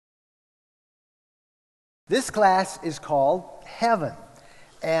This class is called Heaven.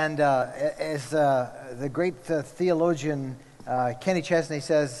 And as the great theologian Kenny Chesney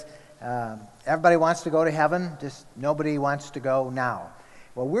says, everybody wants to go to heaven, just nobody wants to go now.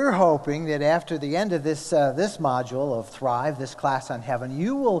 Well, we're hoping that after the end of this module of Thrive, this class on heaven,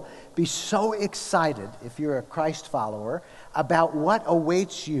 you will be so excited, if you're a Christ follower, about what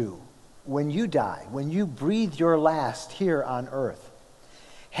awaits you when you die, when you breathe your last here on earth.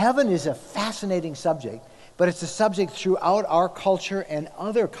 Heaven is a fascinating subject, but it's a subject throughout our culture and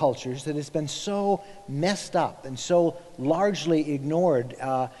other cultures that has been so messed up and so largely ignored,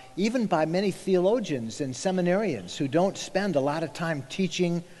 even by many theologians and seminarians who don't spend a lot of time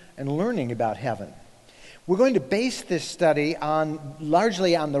teaching and learning about heaven. We're going to base this study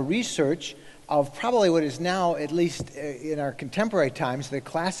largely on the research of probably what is now, at least in our contemporary times, the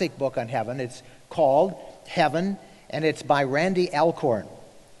classic book on heaven. It's called Heaven, and it's by Randy Alcorn.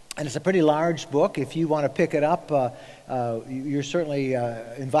 And it's a pretty large book. If you want to pick it up, you're certainly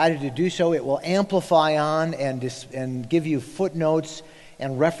invited to do so. It will amplify on and give you footnotes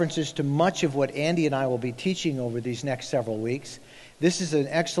and references to much of what Andy and I will be teaching over these next several weeks. This is an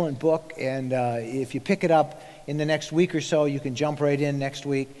excellent book, and if you pick it up in the next week or so, you can jump right in next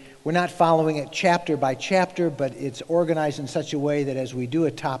week. We're not following it chapter by chapter, but it's organized in such a way that as we do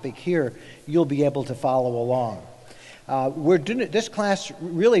a topic here, you'll be able to follow along. This class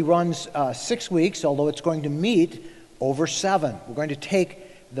really runs 6 weeks, although it's going to meet over 7. We're going to take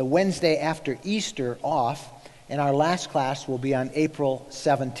the Wednesday after Easter off, and our last class will be on April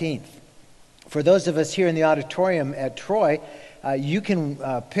 17th. For those of us here in the auditorium at Troy, you can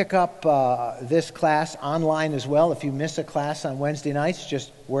pick up this class online as well. If you miss a class on Wednesday nights,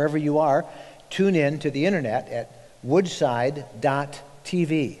 just wherever you are, tune in to the internet at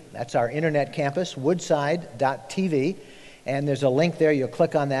woodside.tv. That's our internet campus, woodside.tv. And there's a link there. You'll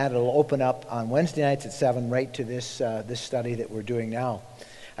click on that. It'll open up on Wednesday nights at 7 right to this study that we're doing now.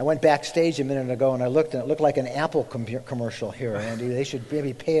 I went backstage a minute ago and I looked, and it looked like an Apple commercial here, Andy. They should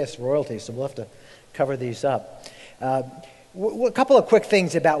maybe pay us royalties, so we'll have to cover these up. A couple of quick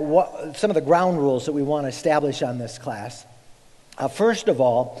things about some of the ground rules that we want to establish on this class. First of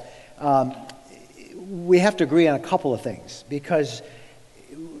all, we have to agree on a couple of things, because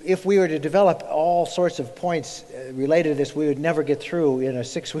if we were to develop all sorts of points related to this, we would never get through in a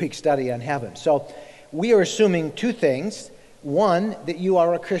 6-week study on heaven. So we are assuming two things. One, that you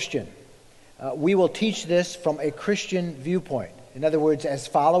are a Christian. We will teach this from a Christian viewpoint. In other words, as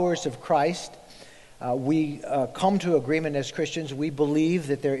followers of Christ, we come to agreement as Christians. We believe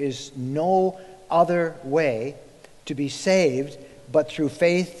that there is no other way to be saved but through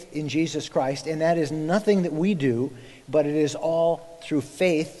faith in Jesus Christ, and that is nothing that we do, but it is all through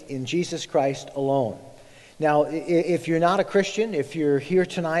faith in Jesus Christ alone. Now, if you're not a Christian, if you're here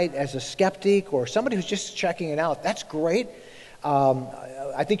tonight as a skeptic or somebody who's just checking it out, that's great.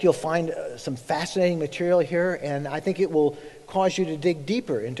 I think you'll find some fascinating material here, and I think it will cause you to dig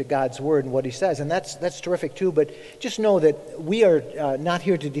deeper into God's Word and what He says, and that's terrific too. But just know that we are not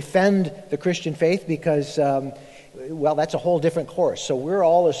here to defend the Christian faith, because that's a whole different course. So we're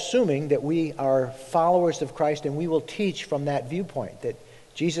all assuming that we are followers of Christ, and we will teach from that viewpoint that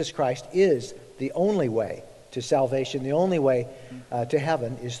Jesus Christ is the only way to salvation. The only way to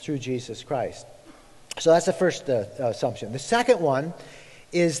heaven is through Jesus Christ. So that's the first assumption. The second one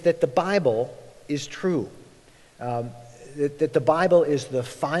is that the Bible is true. That the Bible is the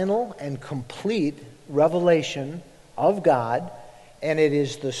final and complete revelation of God, and it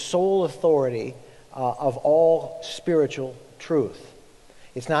is the sole authority of all spiritual truth.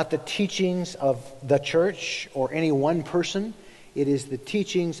 It's not the teachings of the church or any one person. It is the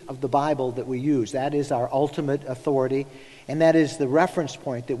teachings of the Bible that we use. That is our ultimate authority, and that is the reference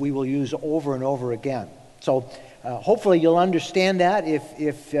point that we will use over and over again. So hopefully you'll understand that.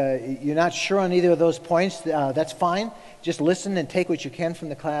 If you're not sure on either of those points, that's fine. Just listen and take what you can from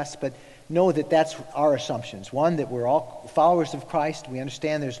the class, but know that that's our assumptions. One, that we're all followers of Christ. We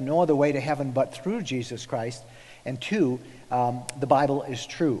understand there's no other way to heaven but through Jesus Christ. And two, the Bible is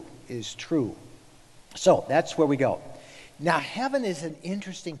true. So that's where we go. Now, heaven is an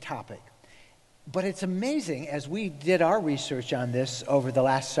interesting topic, but it's amazing as we did our research on this over the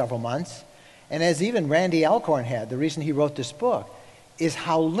last several months, and as even Randy Alcorn had, the reason he wrote this book, is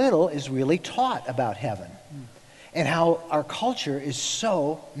how little is really taught about heaven. And how our culture is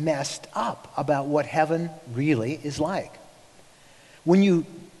so messed up about what heaven really is like. When you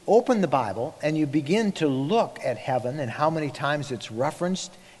open the Bible and you begin to look at heaven and how many times it's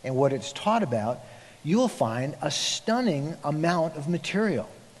referenced and what it's taught about, you'll find a stunning amount of material.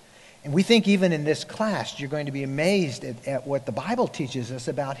 And we think even in this class, you're going to be amazed at what the Bible teaches us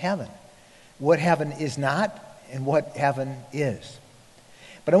about heaven. what heaven is not and what heaven is.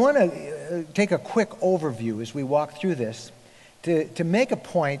 But I want to take a quick overview as we walk through this to make a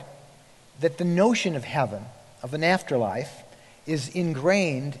point that the notion of heaven, of an afterlife, is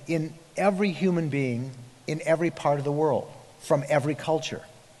ingrained in every human being in every part of the world, from every culture.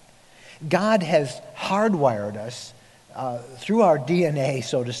 God has hardwired us through our DNA,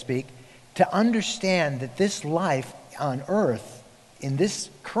 so to speak, to understand that this life on earth, in this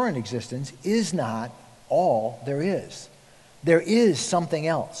current existence, is not all there is. There is something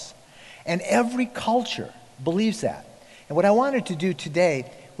else. And every culture believes that. And what I wanted to do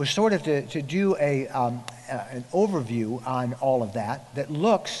today was sort of to do an overview on all of that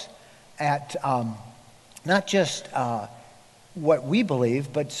looks at not just what we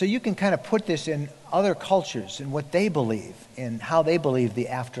believe, but so you can kind of put this in other cultures and what they believe and how they believe the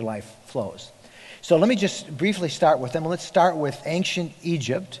afterlife flows. So let me just briefly start with them. Let's start with ancient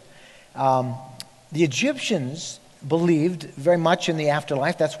Egypt. The Egyptians believed very much in the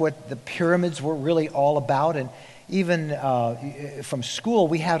afterlife. That's what the pyramids were really all about. And even from school,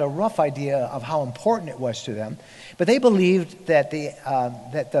 we had a rough idea of how important it was to them. But they believed that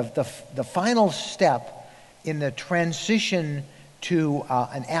the final step in the transition to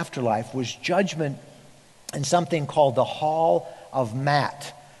an afterlife was judgment in something called the Hall of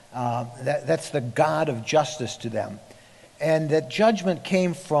Mat. That's the god of justice to them. And that judgment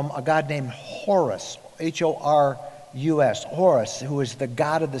came from a god named Horus, Horus, Horus, who was the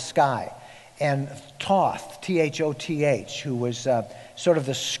god of the sky, and Thoth, Thoth, who was sort of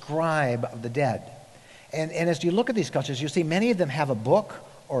the scribe of the dead. And as you look at these cultures, you'll see many of them have a book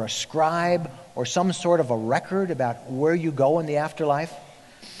or a scribe or some sort of a record about where you go in the afterlife.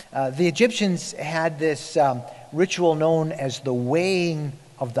 The Egyptians had this ritual known as the weighing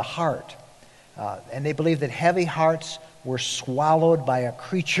of the heart. And they believed that heavy hearts were swallowed by a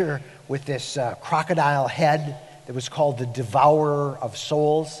creature with this crocodile head that was called the devourer of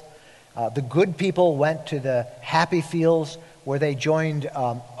souls. The good people went to the happy fields where they joined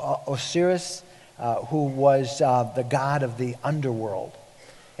Osiris, who was the god of the underworld.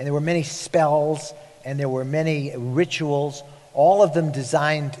 And there were many spells and there were many rituals, all of them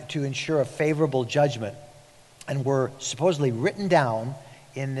designed to ensure a favorable judgment, and were supposedly written down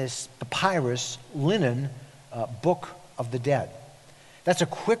in this papyrus linen book of the dead. That's a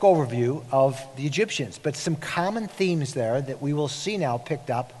quick overview of the Egyptians, but some common themes there that we will see now picked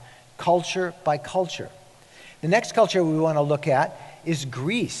up culture by culture. The next culture we want to look at is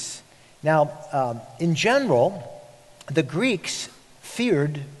Greece. Now, in general, the Greeks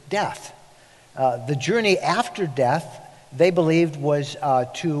feared death. The journey after death, they believed, was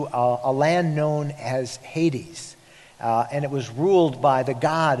to a land known as Hades. And it was ruled by the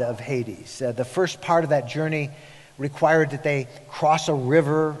god of Hades. The first part of that journey required that they cross a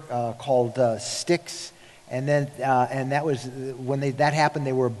river called Styx. And then, and that was when that happened,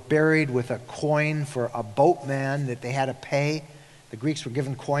 they were buried with a coin for a boatman that they had to pay. The Greeks were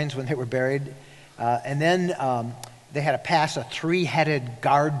given coins when they were buried. And then they had to pass a 3-headed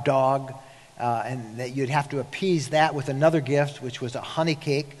guard dog, and that you'd have to appease that with another gift, which was a honey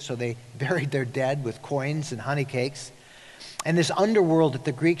cake. So they buried their dead with coins and honey cakes. And this underworld that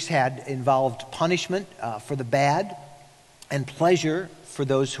the Greeks had involved punishment for the bad and pleasure for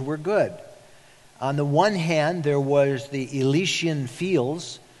those who were good. On the one hand, there was the Elysian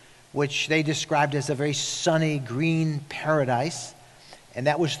fields, which they described as a very sunny green paradise. And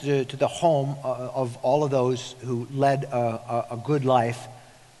that was to the home of all of those who led a good life,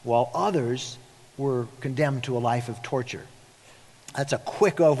 while others were condemned to a life of torture. That's a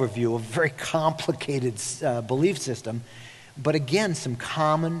quick overview of a very complicated belief system. But again, some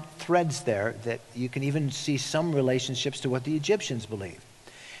common threads there that you can even see some relationships to what the Egyptians believed.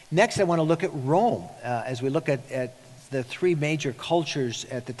 Next, I want to look at Rome as we look at the three major cultures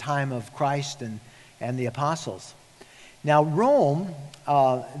at the time of Christ and the apostles. Now, Rome,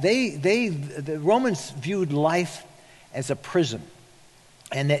 the Romans viewed life as a prison,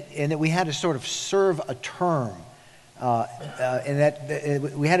 and that we had to sort of serve a term, and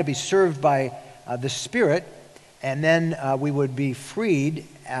that we had to be served by the Spirit, and then we would be freed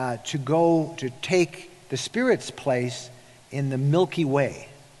to go to take the Spirit's place in the Milky Way.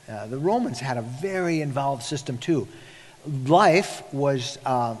 The Romans had a very involved system too. Life was,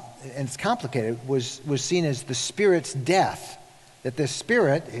 and it's complicated, was seen as the Spirit's death, that the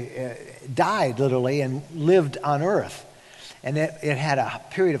Spirit died literally and lived on earth. And it had a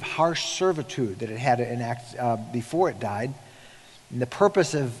period of harsh servitude that it had to enact before it died. And the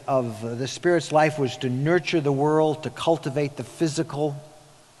purpose of the Spirit's life was to nurture the world, to cultivate the physical,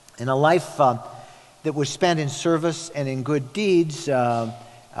 and a life that was spent in service and in good deeds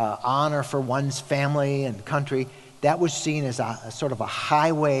honor for one's family and country, that was seen as a sort of a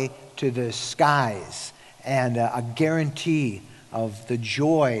highway to the skies and a guarantee of the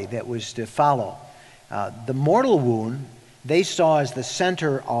joy that was to follow. The mortal wound they saw as the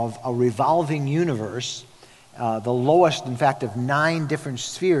center of a revolving universe, the lowest, in fact, of 9 different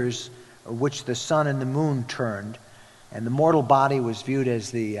spheres which the sun and the moon turned. And the mortal body was viewed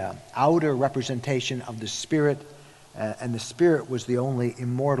as the outer representation of the spirit, and the spirit was the only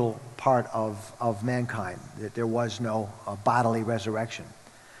immortal part of mankind, that there was no bodily resurrection.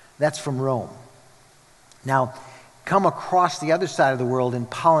 That's from Rome. Now, come across the other side of the world in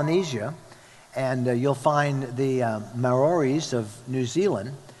Polynesia, and you'll find the Maoris of New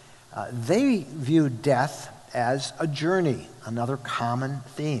Zealand. They viewed death as a journey, another common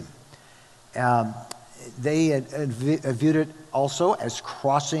theme. They viewed it also as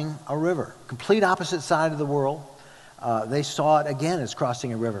crossing a river. Complete opposite side of the world. They saw it again as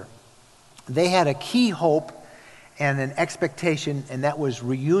crossing a river. They had a key hope and an expectation, and that was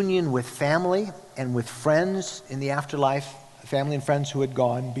reunion with family and with friends in the afterlife, family and friends who had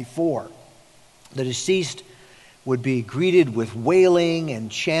gone before. The deceased would be greeted with wailing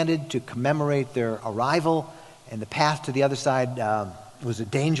and chanted to commemorate their arrival, and the path to the other side was a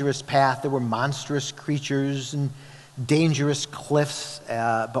dangerous path. There were monstrous creatures and dangerous cliffs,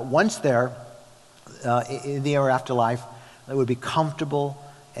 but once there, in the afterlife, it would be comfortable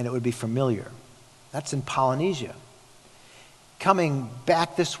and it would be familiar. That's in Polynesia. Coming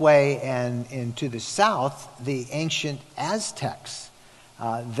back this way and into the south, the ancient Aztecs,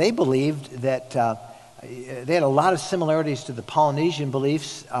 they believed that they had a lot of similarities to the Polynesian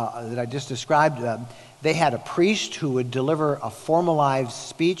beliefs that I just described. They had a priest who would deliver a formalized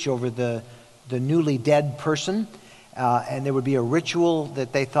speech over the newly dead person, and there would be a ritual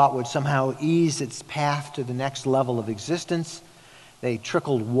that they thought would somehow ease its path to the next level of existence. They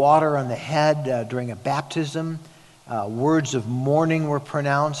trickled water on the head during a baptism. Words of mourning were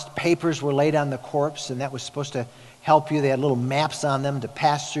pronounced. Papers were laid on the corpse, and that was supposed to help you. They had little maps on them to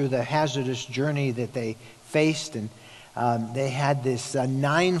pass through the hazardous journey that they faced. And they had this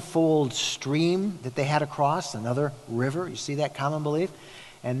 9-fold stream that they had to cross, another river. You see that common belief?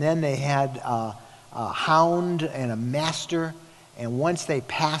 And then they had a hound and a master. And once they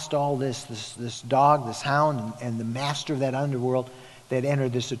passed all this dog, this hound, and the master of that underworld, they'd enter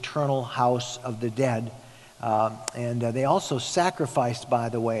this eternal house of the dead. And they also sacrificed, by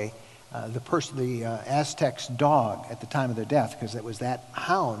the way, the Aztec's dog at the time of their death, because it was that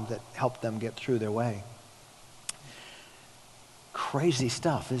hound that helped them get through their way. Crazy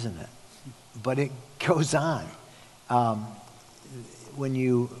stuff, isn't it? But it goes on. When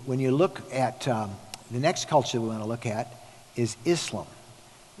you look at the next culture we want to look at is Islam,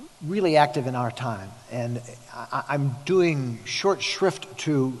 really active in our time. And I'm doing short shrift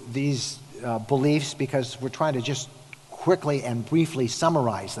to these beliefs because we're trying to just quickly and briefly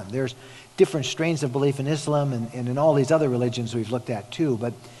summarize them. There's different strains of belief in Islam and in all these other religions we've looked at too.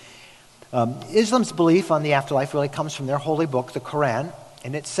 But Islam's belief on the afterlife really comes from their holy book, the Quran,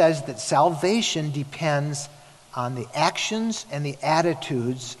 and it says that salvation depends on the actions and the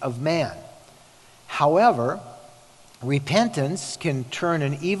attitudes of man. However, repentance can turn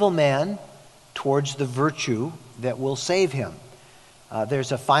an evil man towards the virtue that will save him.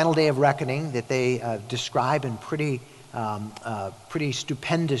 There's a final day of reckoning that they describe in pretty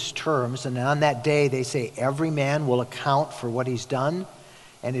stupendous terms, and on that day they say every man will account for what he's done,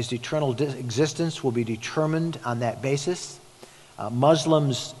 and his eternal existence will be determined on that basis.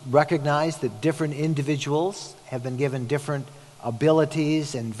 Muslims recognize that different individuals have been given different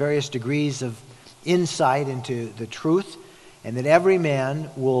abilities and various degrees of insight into the truth, and that every man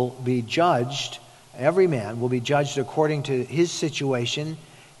will be judged according to his situation,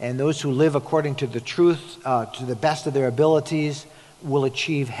 and those who live according to the truth, to the best of their abilities, will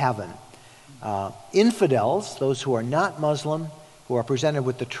achieve heaven. Infidels, those who are not Muslim, who are presented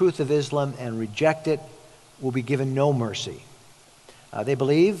with the truth of Islam and reject it, will be given no mercy. They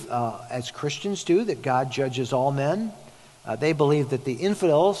believe, as Christians do, that God judges all men. They believe that the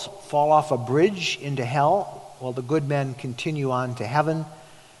infidels fall off a bridge into hell while the good men continue on to heaven.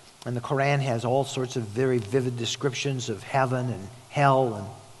 And the Quran has all sorts of very vivid descriptions of heaven and hell. And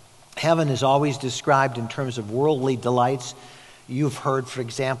heaven is always described in terms of worldly delights. You've heard, for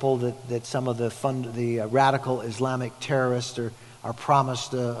example, that some of the radical Islamic terrorists are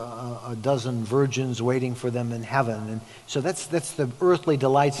promised a dozen virgins waiting for them in heaven. And so that's the earthly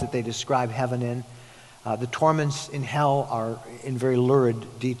delights that they describe heaven in. The torments in hell are in very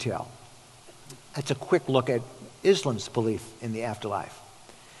lurid detail. That's a quick look at Islam's belief in the afterlife.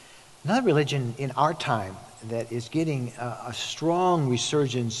 Another religion in our time that is getting a strong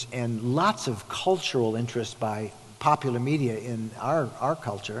resurgence and lots of cultural interest by popular media in our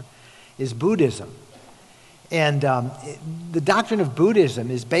culture is Buddhism. And the doctrine of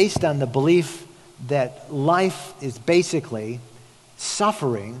Buddhism is based on the belief that life is basically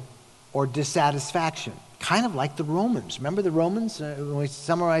suffering or dissatisfaction, kind of like the Romans. Remember the Romans, when we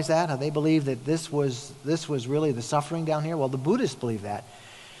summarize that, how they believed that this was really the suffering down here? Well, the Buddhists believe that.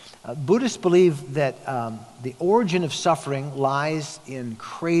 Buddhists believe that the origin of suffering lies in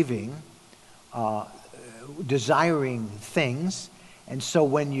craving, desiring things, and so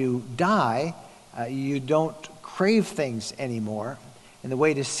when you die, you don't crave things anymore. And the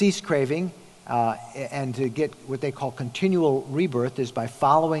way to cease craving and to get what they call continual rebirth is by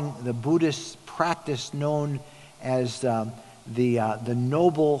following the Buddhist practice known as the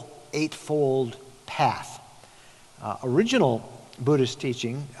Noble Eightfold Path. Original Buddhist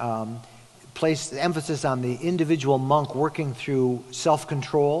teaching placed emphasis on the individual monk working through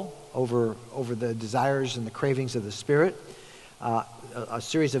self-control over the desires and the cravings of the spirit, a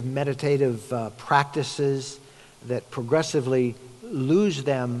series of meditative practices that progressively lose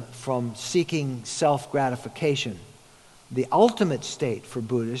them from seeking self-gratification. The ultimate state for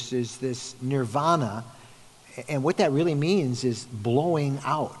Buddhists is this nirvana, and what that really means is blowing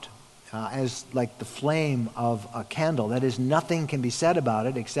out as like the flame of a candle. That is, nothing can be said about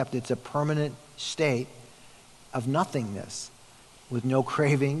it except it's a permanent state of nothingness with no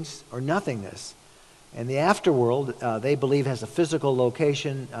cravings or nothingness. And the afterworld, they believe, has a physical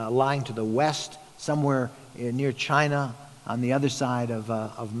location lying to the west, somewhere near China, on the other side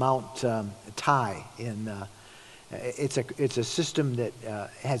of Mount Tai. It's a system that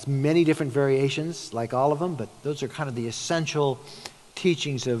has many different variations, like all of them, but those are kind of the essential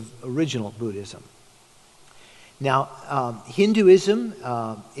teachings of original Buddhism. Now, Hinduism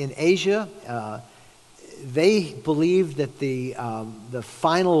in Asia, they believe that the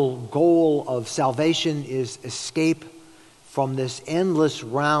final goal of salvation is escape from this endless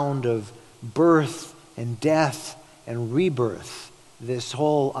round of birth and death and rebirth, this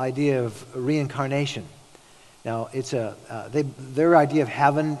whole idea of reincarnation. Now, their idea of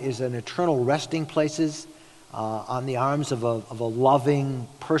heaven is an eternal resting places on the arms of a loving,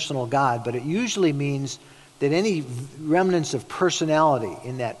 personal God, but it usually means that any remnants of personality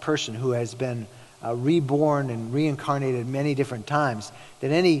in that person who has been reborn and reincarnated many different times,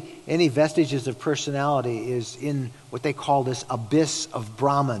 that any vestiges of personality is in what they call this abyss of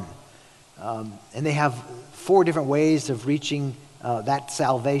Brahman. And they have 4 different ways of reaching that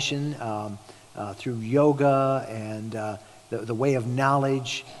salvation through yoga and the way of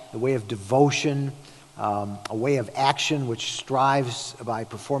knowledge, the way of devotion, a way of action which strives by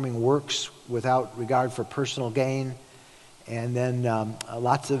performing works without regard for personal gain, and then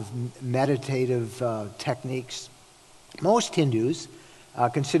lots of meditative techniques. Most Hindus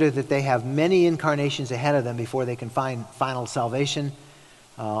consider that they have many incarnations ahead of them before they can find final salvation,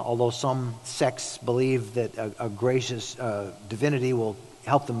 although some sects believe that a gracious divinity will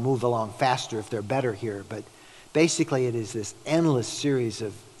help them move along faster if they're better here. But basically it is this endless series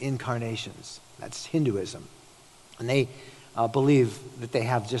of incarnations. That's Hinduism. And they believe that they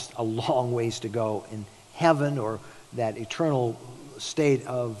have just a long ways to go in heaven, or that eternal state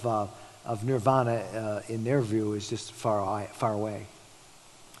of nirvana, in their view, is just far away.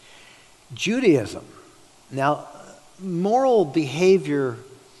 Judaism. Now, moral behavior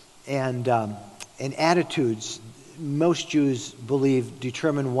and attitudes, most Jews believe,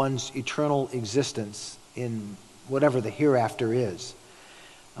 determine one's eternal existence in whatever the hereafter is.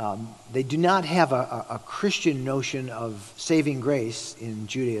 They do not have a Christian notion of saving grace in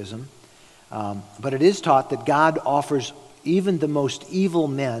Judaism, but it is taught that God offers even the most evil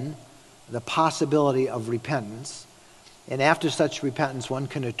men the possibility of repentance, and after such repentance one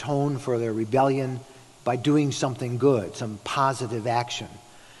can atone for their rebellion by doing something good, some positive action.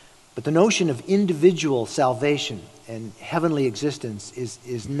 But the notion of individual salvation and heavenly existence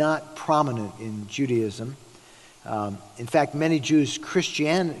is not prominent in Judaism. In fact, many Jews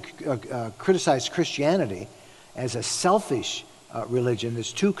criticize Christianity as a selfish religion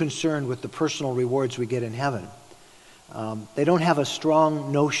that's too concerned with the personal rewards we get in heaven. They don't have a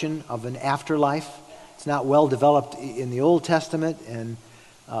strong notion of an afterlife. It's not well developed in the Old Testament, and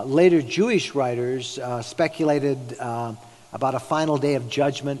later Jewish writers speculated about a final day of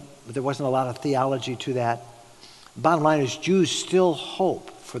judgment, but there wasn't a lot of theology to that. Bottom line is, Jews still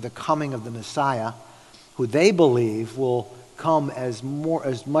hope for the coming of the Messiah, who they believe will come as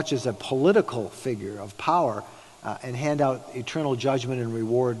much as a political figure of power and hand out eternal judgment and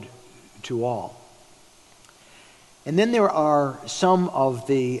reward to all. And then there are some of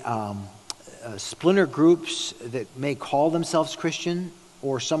the splinter groups that may call themselves Christian,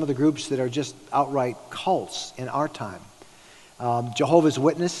 or some of the groups that are just outright cults in our time. Jehovah's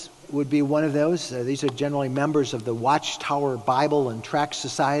Witness would be one of those. These are generally members of the Watchtower Bible and Tract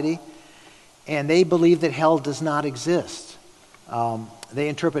Society, and they believe that hell does not exist. They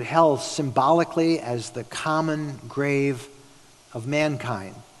interpret hell symbolically as the common grave of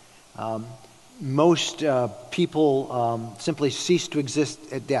mankind. Most people simply cease to exist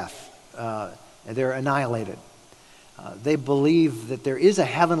at death. They're annihilated. They believe that there is a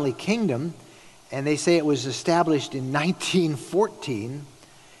heavenly kingdom, and they say it was established in 1914,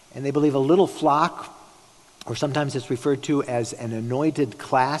 and they believe a little flock, or sometimes it's referred to as an anointed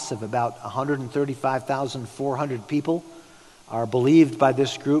class of about 135,400 people, are believed by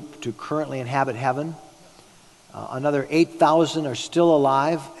this group to currently inhabit heaven. Another 8,000 are still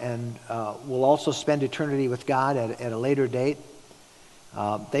alive and will also spend eternity with God at a later date.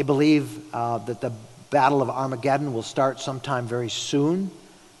 They believe that the Battle of Armageddon will start sometime very soon.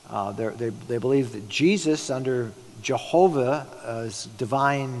 They believe that Jesus, under Jehovah's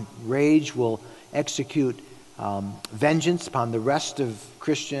divine rage, will execute vengeance upon the rest of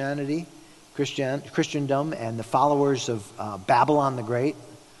Christendom, and the followers of Babylon the Great,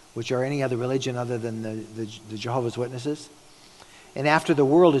 which are any other religion other than the Jehovah's Witnesses. And after the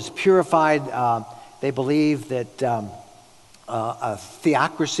world is purified, they believe that a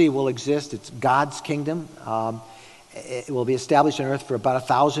theocracy will exist. It's God's kingdom. It will be established on earth for about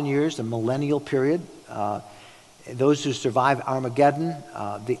 1,000 years, a millennial period. Those who survive Armageddon,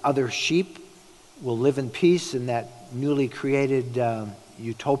 the other sheep, will live in peace in that newly created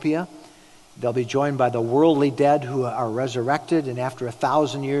utopia. They'll be joined by the worldly dead who are resurrected, and after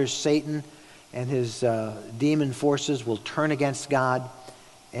 1,000 years, Satan and his demon forces will turn against God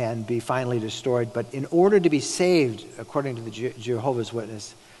and be finally destroyed. But in order to be saved, according to the Jehovah's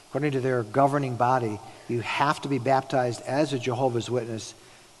Witness, according to their governing body, you have to be baptized as a Jehovah's Witness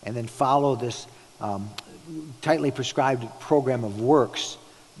and then follow this tightly prescribed program of works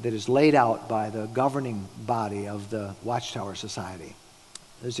that is laid out by the governing body of the Watchtower Society.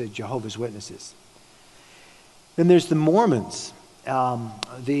 Those are Jehovah's Witnesses. Then there's the Mormons,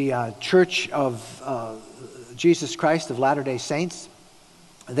 the Church of Jesus Christ of Latter-day Saints.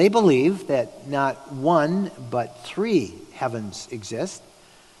 They believe that not one, but 3 heavens exist.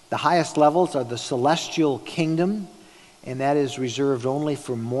 The highest levels are the celestial kingdom, and that is reserved only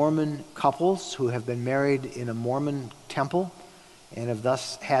for Mormon couples who have been married in a Mormon temple and have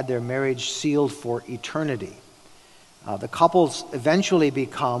thus had their marriage sealed for eternity. The couples eventually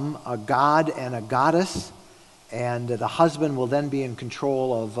become a god and a goddess, and the husband will then be in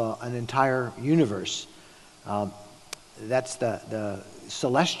control of an entire universe. That's the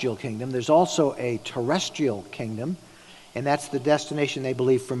celestial kingdom. There's also a terrestrial kingdom, and that's the destination, they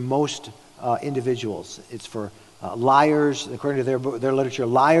believe, for most individuals. It's for liars, according to their literature,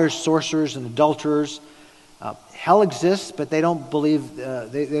 liars, sorcerers, and adulterers. Hell exists, but they don't believe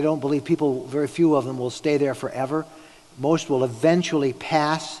they don't believe people. Very few of them will stay there forever. Most will eventually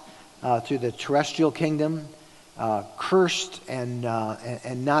pass through the terrestrial kingdom, cursed and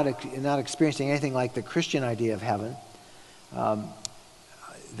not experiencing anything like the Christian idea of heaven.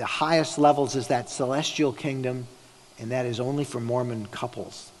 The highest levels is that celestial kingdom, and that is only for Mormon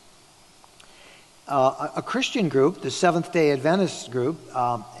couples. A Christian group, the Seventh-day Adventist group,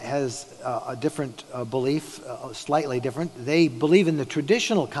 has a different belief, slightly different. They believe in the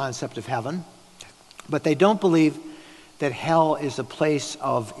traditional concept of heaven, but they don't believe that hell is a place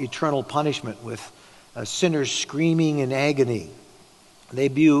of eternal punishment with sinners screaming in agony. They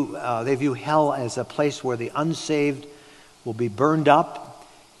view hell as a place where the unsaved will be burned up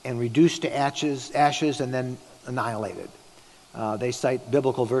and reduced to ashes and then annihilated. They cite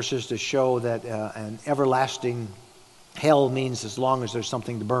biblical verses to show that an everlasting hell means as long as there's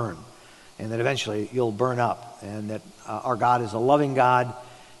something to burn, and that eventually you'll burn up, and that our God is a loving God,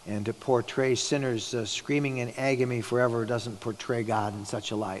 and to portray sinners screaming in agony forever doesn't portray God in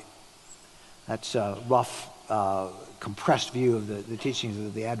such a light. That's a rough, compressed view of the teachings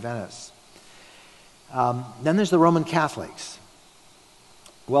of the Adventists. Then there's the Roman Catholics.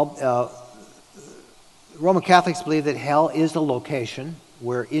 Well, Roman Catholics believe that hell is a location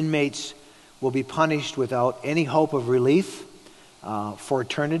where inmates will be punished without any hope of relief for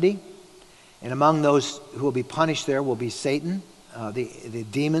eternity. And among those who will be punished there will be Satan, the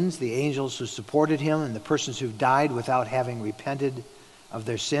demons, the angels who supported him, and the persons who've died without having repented of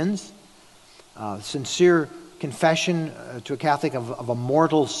their sins. Sincere confession to a Catholic of a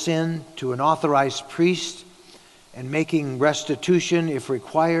mortal sin to an authorized priest and making restitution if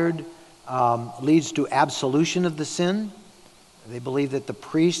required leads to absolution of the sin. They believe that the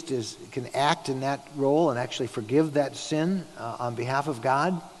priest can act in that role and actually forgive that sin on behalf of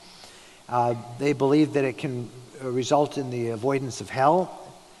God. They believe that it can result in the avoidance of hell,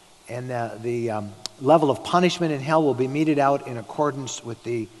 and the level of punishment in hell will be meted out in accordance with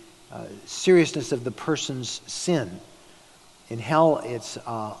the seriousness of the person's sin. In hell, it's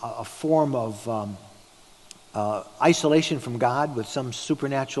a form of isolation from God with some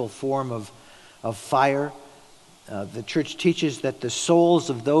supernatural form of fire. The church teaches that the souls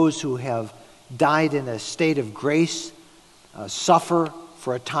of those who have died in a state of grace suffer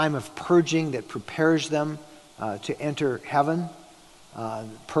for a time of purging that prepares them to enter heaven.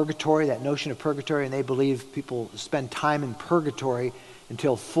 Purgatory, that notion of purgatory, and they believe people spend time in purgatory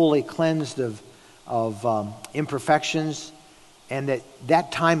until fully cleansed of imperfections, and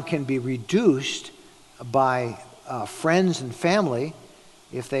that time can be reduced by friends and family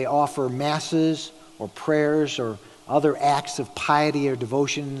if they offer masses or prayers or other acts of piety or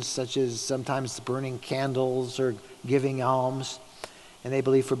devotions, such as sometimes burning candles or giving alms. And they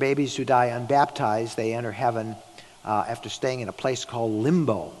believe for babies who die unbaptized, they enter heaven after staying in a place called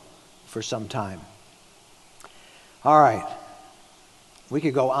limbo for some time. All right. We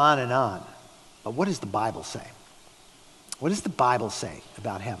could go on and on. But what does the Bible say? What does the Bible say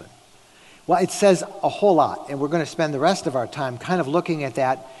about heaven? Well, it says a whole lot, and we're going to spend the rest of our time kind of looking at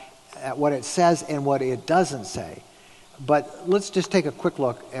that, at what it says and what it doesn't say. But let's just take a quick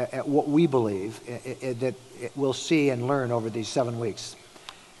look at what we believe that we'll see and learn over these 7 weeks.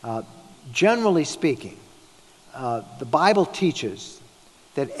 Generally speaking, the Bible teaches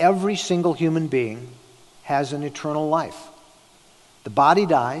that every single human being has an eternal life. The body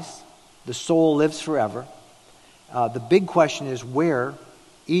dies, the soul lives forever. The big question is where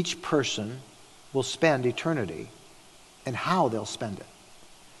each person will spend eternity and how they'll spend it.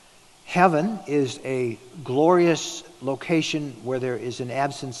 Heaven is a glorious location where there is an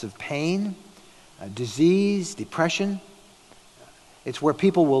absence of pain, disease, depression. It's where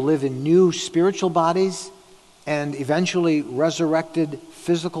people will live in new spiritual bodies and eventually resurrected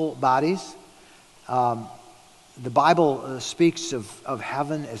physical bodies. The Bible speaks of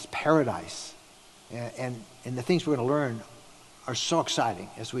heaven as paradise. And the things we're going to learn are so exciting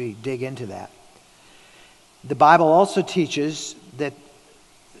as we dig into that. The Bible also teaches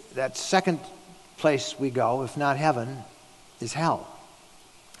that second place we go, if not heaven, is hell.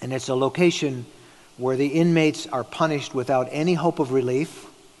 And it's a location where the inmates are punished without any hope of relief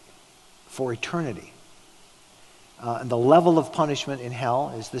for eternity. And the level of punishment in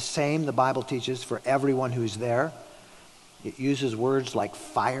hell is the same, the Bible teaches, for everyone who's there. It uses words like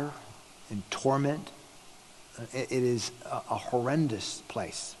fire and torment. It is a horrendous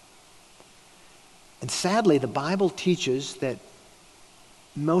place. And sadly, the Bible teaches that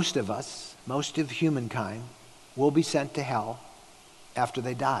most of us, most of humankind, will be sent to hell after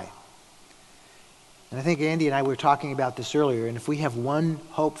they die. And I think Andy and I were talking about this earlier, and if we have one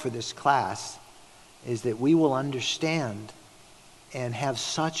hope for this class, is that we will understand and have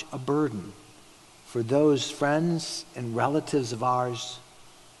such a burden for those friends and relatives of ours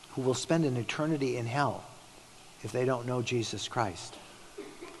who will spend an eternity in hell if they don't know Jesus Christ.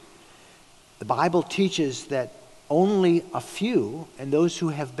 The Bible teaches that only a few, and those who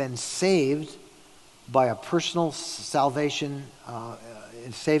have been saved by a personal salvation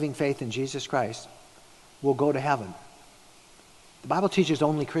and saving faith in Jesus Christ, will go to heaven. The Bible teaches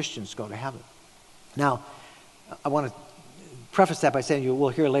only Christians go to heaven. Now, I want to preface that by saying you will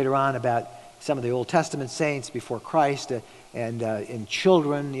hear later on about some of the Old Testament saints before Christ and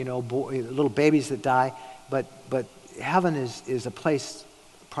children, little babies that die. But heaven is a place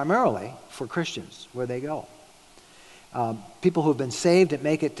primarily for Christians where they go. People who have been saved and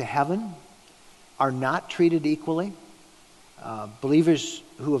make it to heaven are not treated equally. Believers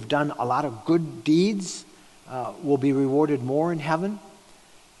who have done a lot of good deeds will be rewarded more in heaven.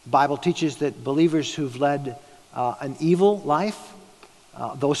 The Bible teaches that believers who've led an evil life,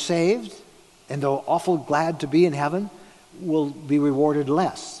 though saved and though awful glad to be in heaven, will be rewarded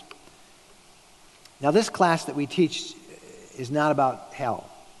less. Now, this class that we teach is not about hell.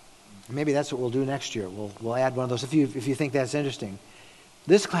 Maybe that's what we'll do next year. We'll add one of those if you think that's interesting.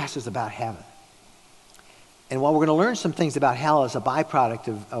 This class is about heaven. And while we're going to learn some things about hell as a byproduct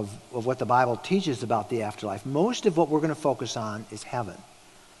of what the Bible teaches about the afterlife, most of what we're going to focus on is heaven.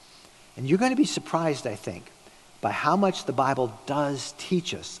 And you're going to be surprised, I think, by how much the Bible does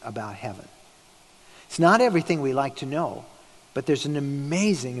teach us about heaven. It's not everything we like to know, but there's an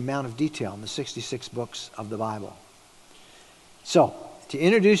amazing amount of detail in the 66 books of the Bible. So, to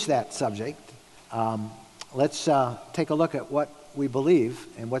introduce that subject, let's take a look at what we believe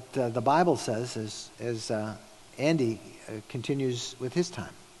and what the Bible says is Andy continues with his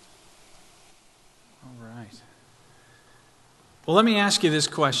time. All right. Well, let me ask you this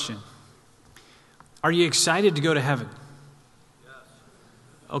question. Are you excited to go to heaven? Yes.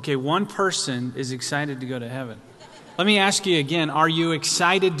 Okay, one person is excited to go to heaven. Let me ask you again, are you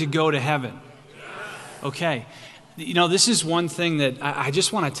excited to go to heaven? Yes. Okay. You know, this is one thing that I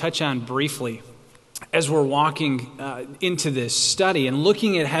just want to touch on briefly as we're walking into this study and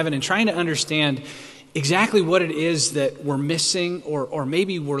looking at heaven and trying to understand exactly what it is that we're missing or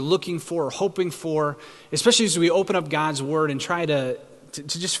maybe we're looking for or hoping for, especially as we open up God's Word and try to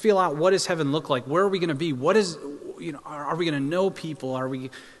just feel out what does heaven look like? Where are we going to be? What is, you know, are we going to know people? Are we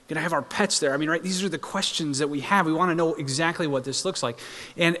going to have our pets there? I mean, right, these are the questions that we have. We want to know exactly what this looks like.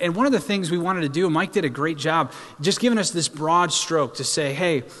 And one of the things we wanted to do, Mike did a great job, just giving us this broad stroke to say,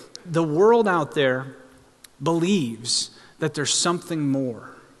 hey, the world out there believes that there's something more.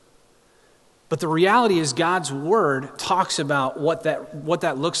 But the reality is God's Word talks about what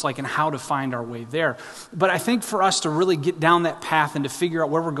that looks like and how to find our way there. But I think for us to really get down that path and to figure out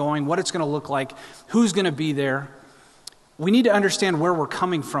where we're going, what it's going to look like, who's going to be there, we need to understand where we're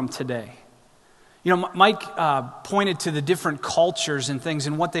coming from today. You know, Mike pointed to the different cultures and things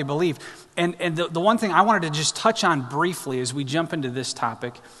and what they believe. And the one thing I wanted to just touch on briefly as we jump into this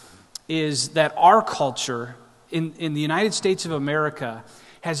topic is that our culture in the United States of America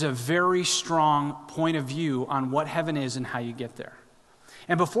has a very strong point of view on what heaven is and how you get there.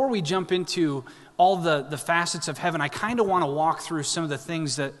 And before we jump into all the facets of heaven, I kind of want to walk through some of the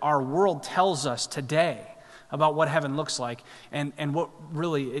things that our world tells us today about what heaven looks like and what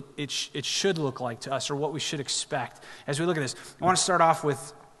really it should look like to us or what we should expect as we look at this. I want to start off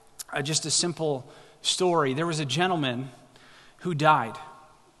with just a simple story. There was a gentleman who died,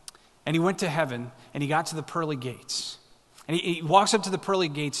 and he went to heaven, and he got to the pearly gates. And he walks up to the pearly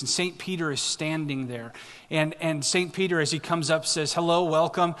gates, and St. Peter is standing there. And St. Peter, as he comes up, says, hello,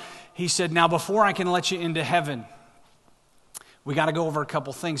 welcome. He said, now before I can let you into heaven, we got to go over a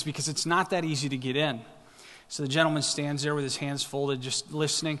couple things because it's not that easy to get in. So the gentleman stands there with his hands folded, just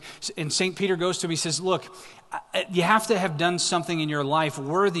listening. And St. Peter goes to him, he says, look, you have to have done something in your life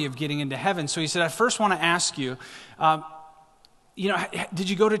worthy of getting into heaven. So he said, I first want to ask you, did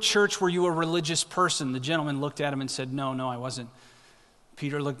you go to church? Were you a religious person? The gentleman looked at him and said, no, I wasn't.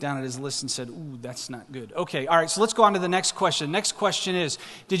 Peter looked down at his list and said, ooh, that's not good. Okay, all right, so let's go on to the next question. Next question is,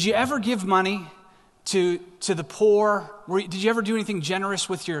 did you ever give money to the poor? Did you ever do anything generous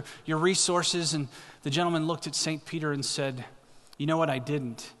with your resources? And the gentleman looked at St. Peter and said, you know what, I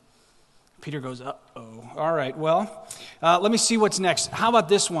didn't. Peter goes, uh-oh. All right, well, let me see what's next. How about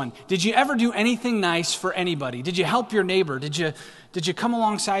this one? Did you ever do anything nice for anybody? Did you help your neighbor? Did you come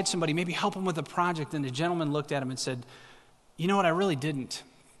alongside somebody, maybe help them with a project? And the gentleman looked at him and said, you know what, I really didn't.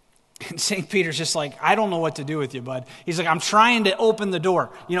 And St. Peter's just like, I don't know what to do with you, bud. He's like, I'm trying to open the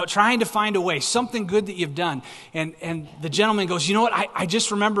door, trying to find a way, something good that you've done. And the gentleman goes, you know what, I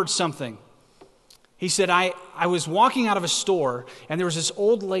just remembered something. He said, I was walking out of a store, and there was this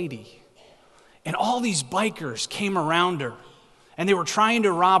old lady, and all these bikers came around her, and they were trying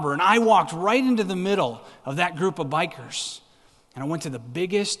to rob her. And I walked right into the middle of that group of bikers. And I went to the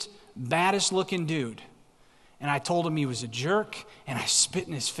biggest, baddest looking dude. And I told him he was a jerk, and I spit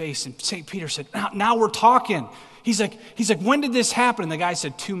in his face. And St. Peter said, now we're talking. He's like, when did this happen? And the guy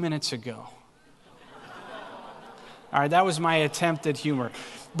said, 2 minutes ago. All right, that was my attempt at humor.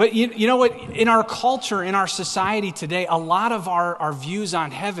 But you know what? In our culture, in our society today, a lot of our views on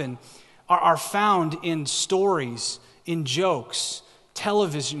heaven are found in stories, in jokes,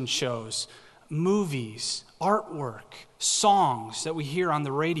 television shows, movies, artwork, songs that we hear on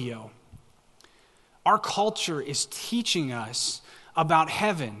the radio. Our culture is teaching us about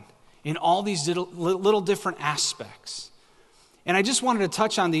heaven in all these little different aspects. And I just wanted to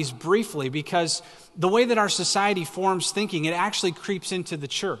touch on these briefly because the way that our society forms thinking, it actually creeps into the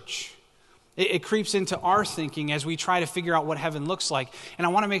church. It creeps into our thinking as we try to figure out what heaven looks like. And I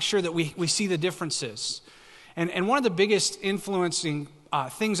want to make sure that we see the differences. And one of the biggest influencing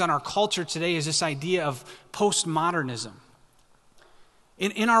things on our culture today is this idea of postmodernism.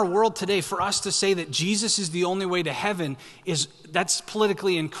 In our world today, for us to say that Jesus is the only way to heaven, that's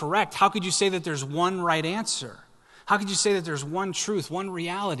politically incorrect. How could you say that there's one right answer? How could you say that there's one truth, one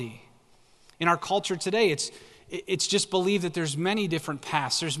reality? In our culture today, it's just believed that there's many different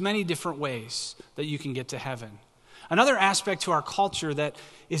paths, there's many different ways that you can get to heaven. Another aspect to our culture that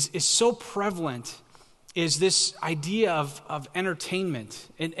is so prevalent is this idea of entertainment.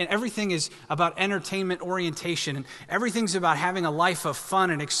 And everything is about entertainment orientation. And everything's about having a life of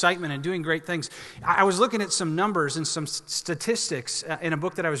fun and excitement and doing great things. I was looking at some numbers and some statistics in a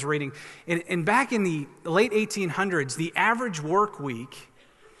book that I was reading. And back in the late 1800s, the average work week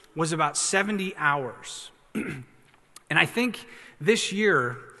was about 70 hours. And I think this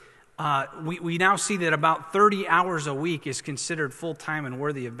year, we now see that about 30 hours a week is considered full-time and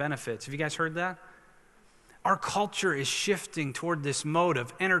worthy of benefits. Have you guys heard that? Our culture is shifting toward this mode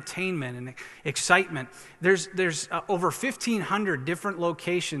of entertainment and excitement. There's over 1,500 different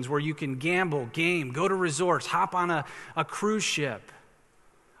locations where you can gamble, game, go to resorts, hop on a cruise ship.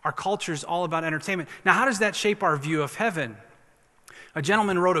 Our culture is all about entertainment. Now, how does that shape our view of heaven? A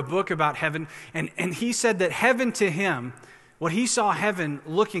gentleman wrote a book about heaven, and he said that heaven to him, what he saw heaven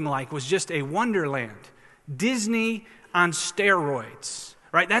looking like was just a wonderland. Disney on steroids.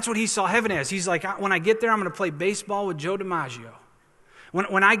 Right? That's what he saw heaven as. He's like, when I get there, I'm going to play baseball with Joe DiMaggio.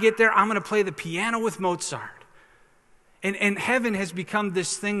 When I get there, I'm going to play the piano with Mozart. And heaven has become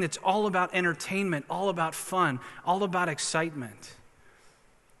this thing that's all about entertainment, all about fun, all about excitement.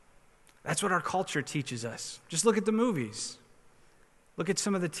 That's what our culture teaches us. Just look at the movies. Look at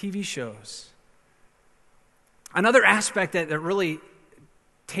some of the TV shows. Another aspect that really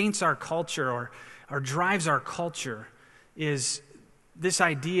taints our culture or drives our culture is this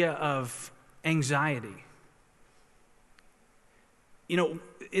idea of anxiety. You know,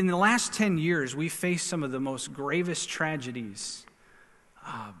 in the last 10 years, we've faced some of the most gravest tragedies.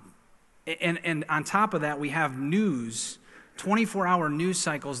 And on top of that, we have 24-hour news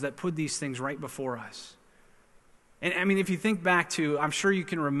cycles that put these things right before us. And I mean, if you think back to, I'm sure you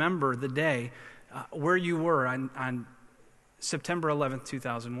can remember the day where you were on September 11th,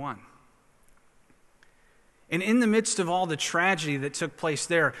 2001. And in the midst of all the tragedy that took place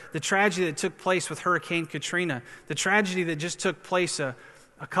there, the tragedy that took place with Hurricane Katrina, the tragedy that just took place a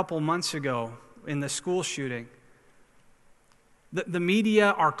couple months ago in the school shooting, the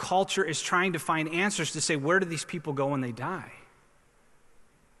media, our culture is trying to find answers to say, where do these people go when they die?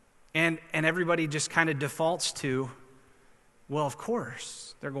 And everybody just kind of defaults to, well, of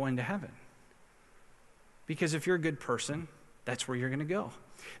course, they're going to heaven. Because if you're a good person, that's where you're going to go.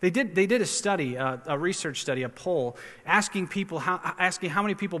 They did a study, a research study, a poll, asking how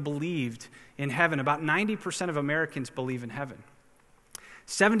many people believed in heaven. About 90% of Americans believe in heaven.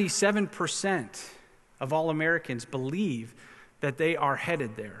 77% of all Americans believe that they are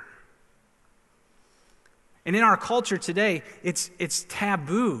headed there. And in our culture today, it's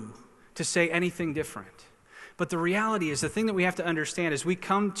taboo to say anything different. But the reality is, the thing that we have to understand is we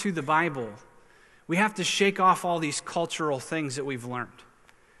come to the Bible, we have to shake off all these cultural things that we've learned.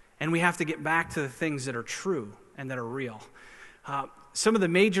 And we have to get back to the things that are true and that are real. Some of the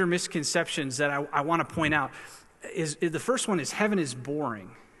major misconceptions that I want to point out is the first one is heaven is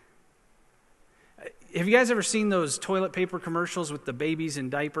boring. Have you guys ever seen those toilet paper commercials with the babies in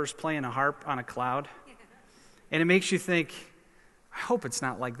diapers playing a harp on a cloud? And it makes you think, I hope it's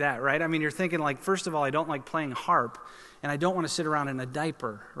not like that, right? I mean, you're thinking like, first of all, I don't like playing harp, and I don't want to sit around in a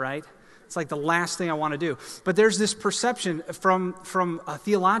diaper, right? It's like the last thing I want to do. But there's this perception from a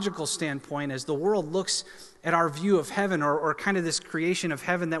theological standpoint, as the world looks at our view of heaven, or kind of this creation of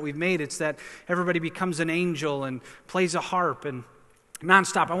heaven that we've made. It's that everybody becomes an angel and plays a harp and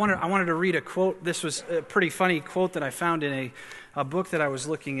nonstop. I wanted to read a quote. This was a pretty funny quote that I found in a book that I was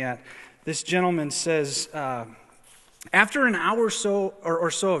looking at. This gentleman says, after an hour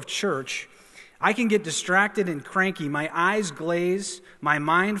or so of church, I can get distracted and cranky. My eyes glaze, my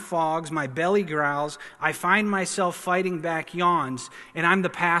mind fogs, my belly growls. I find myself fighting back yawns, and I'm the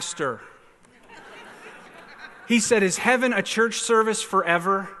pastor. He said, is heaven a church service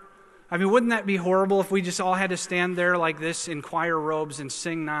forever? I mean, wouldn't that be horrible if we just all had to stand there like this in choir robes and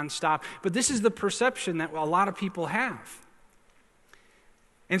sing nonstop? But this is the perception that a lot of people have.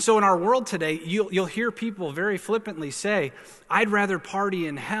 And so in our world today, you'll hear people very flippantly say, I'd rather party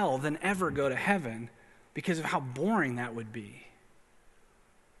in hell than ever go to heaven because of how boring that would be.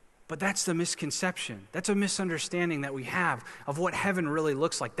 But that's the misconception. That's a misunderstanding that we have of what heaven really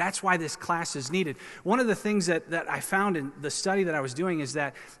looks like. That's why this class is needed. One of the things that I found in the study that I was doing is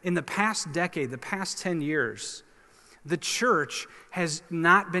that in the past decade, the past 10 years, the church has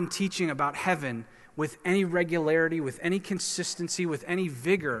not been teaching about heaven with any regularity, with any consistency, with any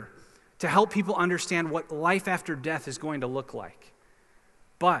vigor to help people understand what life after death is going to look like.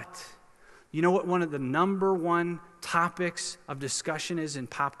 But you know what one of the number one topics of discussion is in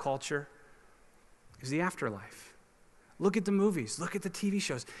pop culture? Is the afterlife. Look at the movies, look at the TV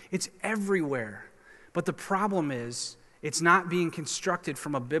shows. It's everywhere. But the problem is It's not being constructed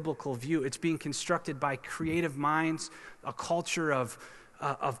from a biblical view. It's being constructed by creative minds, a culture of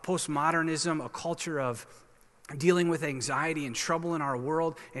postmodernism, a culture of dealing with anxiety and trouble in our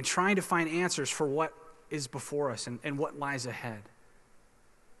world, and trying to find answers for what is before us and what lies ahead.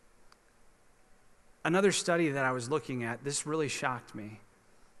 Another study that I was looking at, this really shocked me,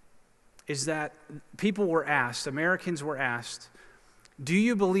 is that Americans were asked, do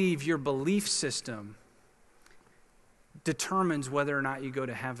you believe your belief system determines whether or not you go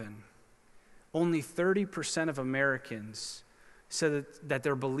to heaven? Only 30% of Americans said that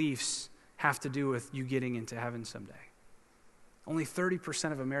their beliefs have to do with you getting into heaven someday. Only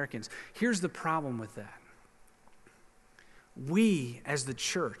 30% of Americans. Here's the problem with that. We, as the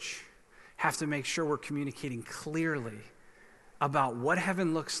church, have to make sure we're communicating clearly about what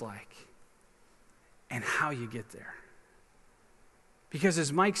heaven looks like and how you get there. Because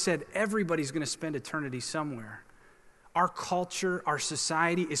as Mike said, everybody's going to spend eternity somewhere. Our culture, our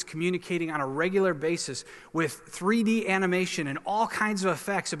society is communicating on a regular basis with 3D animation and all kinds of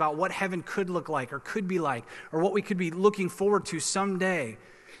effects about what heaven could look like or could be like, or what we could be looking forward to someday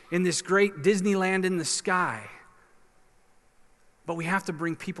in this great Disneyland in the sky. But we have to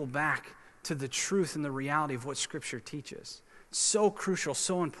bring people back to the truth and the reality of what Scripture teaches. So crucial,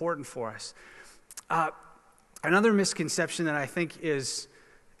 so important for us. Another misconception that I think is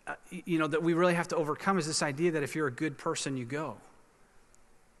that we really have to overcome is this idea that if you're a good person, you go.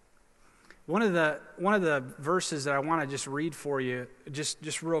 One of the verses that I want to just read for you,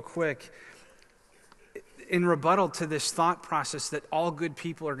 just real quick, in rebuttal to this thought process that all good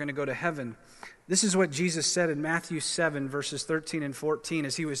people are going to go to heaven. This is what Jesus said in Matthew 7, verses 13 and 14,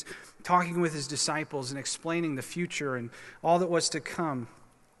 as he was talking with his disciples and explaining the future and all that was to come.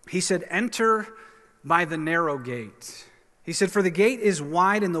 He said, "Enter by the narrow gate." He said, "For the gate is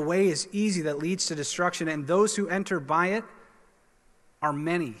wide and the way is easy that leads to destruction, and those who enter by it are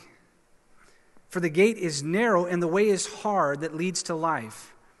many. For the gate is narrow and the way is hard that leads to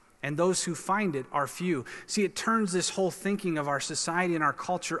life, and those who find it are few." See, it turns this whole thinking of our society and our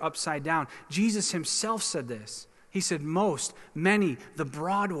culture upside down. Jesus himself said this. He said, many, the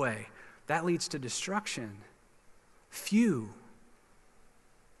broad way, that leads to destruction. Few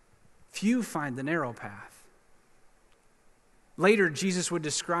find the narrow path. Later, Jesus would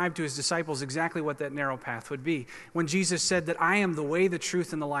describe to his disciples exactly what that narrow path would be. When Jesus said that I am the way, the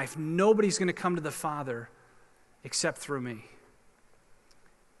truth, and the life, nobody's going to come to the Father except through me.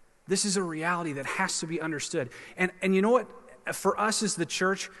 This is a reality that has to be understood. And you know what? For us as the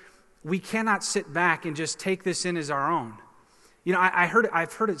church, we cannot sit back and just take this in as our own. I've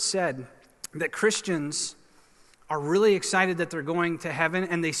heard it said that Christians are really excited that they're going to heaven,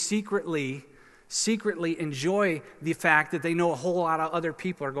 and they secretly enjoy the fact that they know a whole lot of other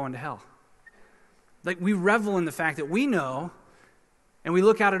people are going to hell. Like, we revel in the fact that we know, and we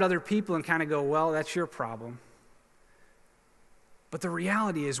look out at other people and kind of go, well, that's your problem. But the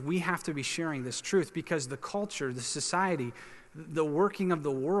reality is we have to be sharing this truth because the culture, the society, the working of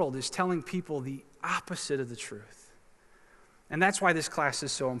the world is telling people the opposite of the truth. And that's why this class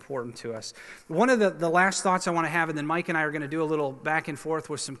is so important to us. One of the last thoughts I want to have, and then Mike and I are going to do a little back and forth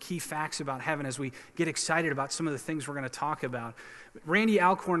with some key facts about heaven as we get excited about some of the things we're going to talk about. Randy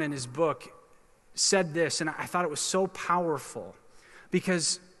Alcorn in his book said this, and I thought it was so powerful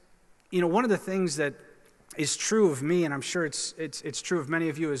because, one of the things that is true of me, and I'm sure it's true of many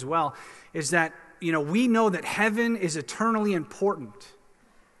of you as well, is that, we know that heaven is eternally important,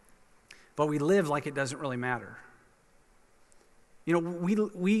 but we live like it doesn't really matter.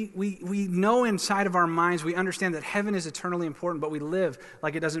 We know inside of our minds, we understand that heaven is eternally important, but we live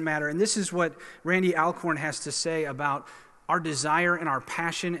like it doesn't matter. And this is what Randy Alcorn has to say about our desire and our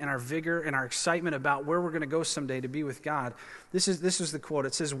passion and our vigor and our excitement about where we're going to go someday to be with God. This is the quote.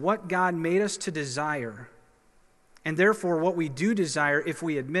 It says, "What God made us to desire, and therefore what we do desire if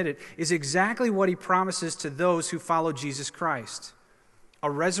we admit it, is exactly what he promises to those who follow Jesus Christ. A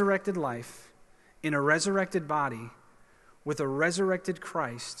resurrected life in a resurrected body with a resurrected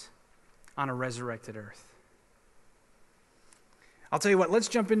Christ on a resurrected earth." I'll tell you what, let's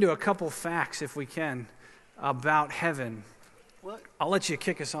jump into a couple facts, if we can, about heaven. Well, I'll let you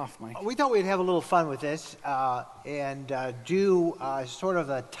kick us off, Mike. we thought we'd have a little fun with this and do sort of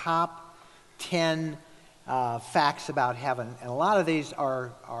a top 10 facts about heaven. And a lot of these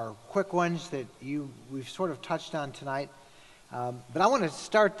are quick ones that we've sort of touched on tonight. But I want to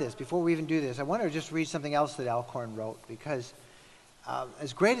start this, before we even do this, I want to just read something else that Alcorn wrote, because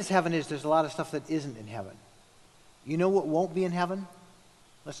as great as heaven is, there's a lot of stuff that isn't in heaven. You know what won't be in heaven?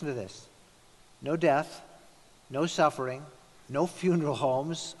 Listen to this. No death, no suffering, no funeral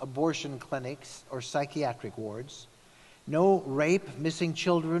homes, abortion clinics, or psychiatric wards, No rape, missing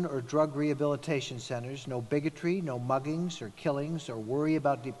children, or drug rehabilitation centers. No bigotry, no muggings or killings, or worry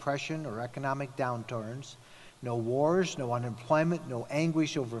about depression or economic downturns. No wars, no unemployment, no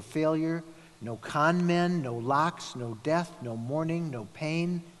anguish over failure, no con men, no locks, no death, no mourning, no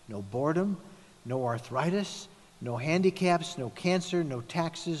pain, no boredom, no arthritis, no handicaps, no cancer, no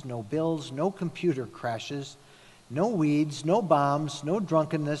taxes, no bills, no computer crashes, no weeds, no bombs, no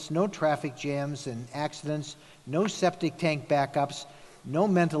drunkenness, no traffic jams and accidents, no septic tank backups, no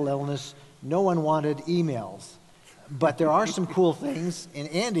mental illness, no unwanted emails. But there are some cool things, and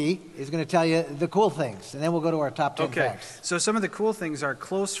Andy is going to tell you the cool things, and then we'll go to our top 10 facts. So some of the cool things are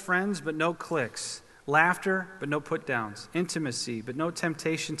close friends but no cliques, laughter but no put-downs, intimacy but no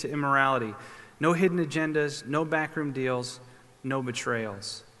temptation to immorality, no hidden agendas, no backroom deals, no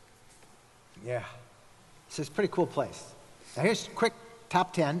betrayals. Yeah. It's a pretty cool place. Now here's a quick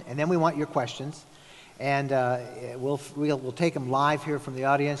top 10, and then we want your questions. And we'll take them live here from the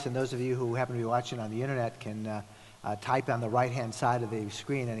audience, and those of you who happen to be watching on the internet can type on the right-hand side of the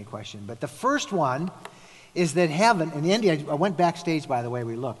screen any question. But the first one is that heaven, and Andy, I went backstage, by the way,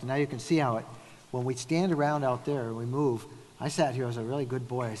 we looked, and now you can see how when we stand around out there and we move, I sat here, I was a really good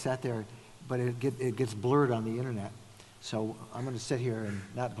boy, I sat there, but it gets blurred on the internet. So I'm going to sit here and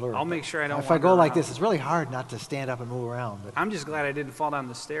not blur. I'll make sure I don't. If I go like this, it's really hard not to stand up and move around. But I'm just glad I didn't fall down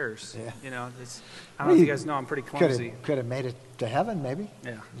the stairs. Yeah. You know, I don't know if you guys know I'm pretty clumsy. Could have made it to heaven, maybe.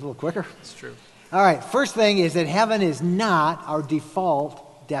 Yeah. A little quicker. It's true. All right. First thing is that heaven is not our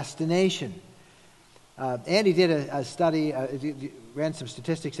default destination. Andy did a study, ran some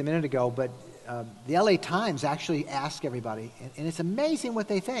statistics a minute ago, but the LA Times actually asked everybody, and it's amazing what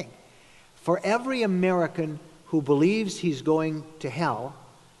they think. For every American who believes he's going to hell,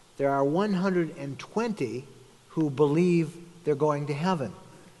 there are 120 who believe they're going to heaven.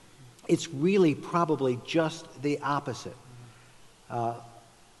 It's really probably just the opposite.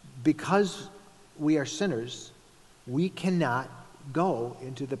 Because we are sinners, we cannot go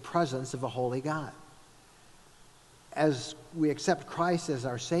into the presence of a holy God. As we accept Christ as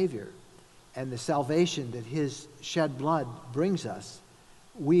our Savior and the salvation that His shed blood brings us,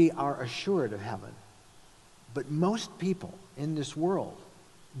 we are assured of heaven. But most people in this world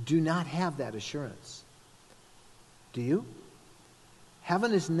do not have that assurance. Do you?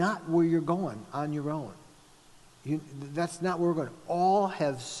 Heaven is not where you're going on your own. That's not where we're going. All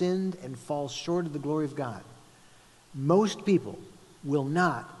have sinned and fall short of the glory of God. Most people will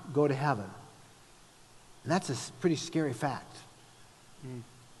not go to heaven. And that's a pretty scary fact.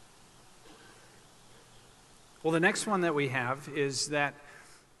 Well, the next one that we have is that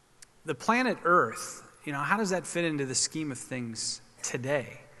the planet Earth, you know, how does that fit into the scheme of things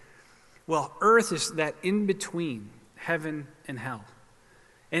today? Well, Earth is that in between heaven and hell.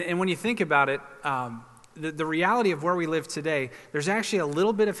 And when you think about it, the reality of where we live today, there's actually a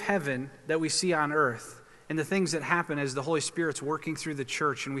little bit of heaven that we see on Earth and the things that happen as the Holy Spirit's working through the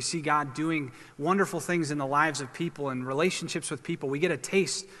church and we see God doing wonderful things in the lives of people and relationships with people. We get a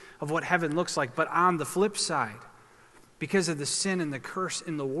taste of what heaven looks like. But on the flip side, because of the sin and the curse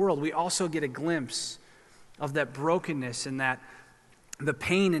in the world, we also get a glimpse of that brokenness and that the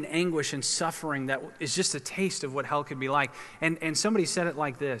pain and anguish and suffering that is just a taste of what hell could be like. And somebody said it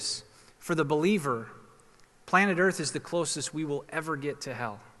like this: for the believer, planet Earth is the closest we will ever get to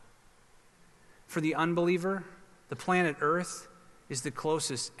hell. For the unbeliever, the planet Earth is the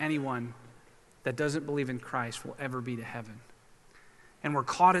closest anyone that doesn't believe in Christ will ever be to heaven. And we're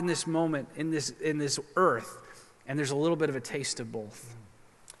caught in this moment, in this earth, and there's a little bit of a taste of both.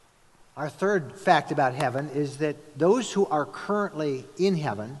 Our third fact about heaven is that those who are currently in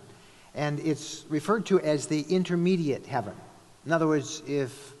heaven, and it's referred to as the intermediate heaven. In other words,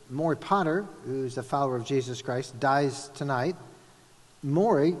 if Maury Potter, who's a follower of Jesus Christ, dies tonight,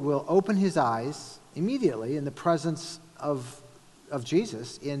 Maury will open his eyes immediately in the presence of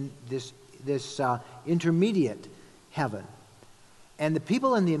Jesus in this intermediate heaven. And the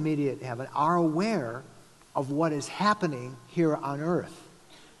people in the immediate heaven are aware of what is happening here on earth.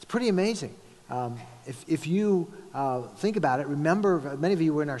 It's pretty amazing. If you think about it, remember, many of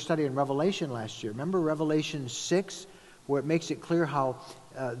you were in our study in Revelation last year. Remember Revelation 6, where it makes it clear how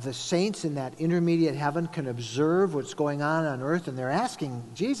the saints in that intermediate heaven can observe what's going on earth, and they're asking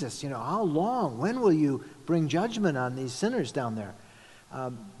Jesus, how long? When will you bring judgment on these sinners down there?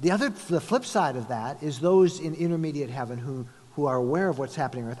 The flip side of that is those in intermediate heaven who are aware of what's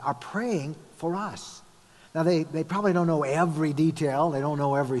happening on earth are praying for us. Now, they probably don't know every detail, they don't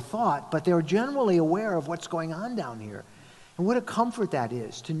know every thought, but they're generally aware of what's going on down here. And what a comfort that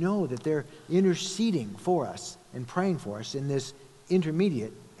is to know that they're interceding for us and praying for us in this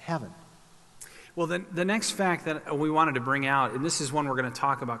intermediate heaven. Well, the next fact that we wanted to bring out, and this is one we're going to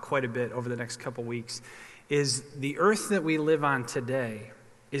talk about quite a bit over the next couple weeks, is the earth that we live on today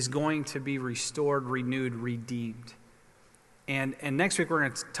is going to be restored, renewed, redeemed. And next week we're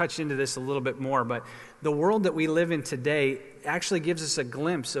going to touch into this a little bit more, but the world that we live in today actually gives us a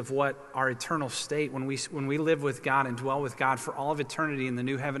glimpse of what our eternal state, when we live with God and dwell with God for all of eternity in the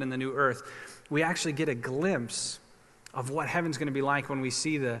new heaven and the new earth, we actually get a glimpse of what heaven's going to be like when we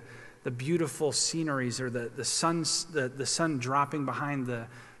see the beautiful sceneries, or the sun dropping behind the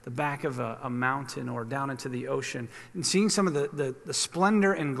back of a mountain or down into the ocean, and seeing some of the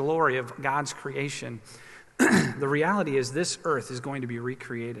splendor and glory of God's creation. The reality is this earth is going to be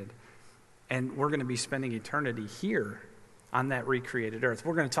recreated, and we're going to be spending eternity here on that recreated earth.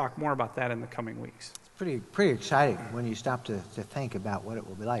 We're going to talk more about that in the coming weeks. It's pretty exciting when you stop to think about what it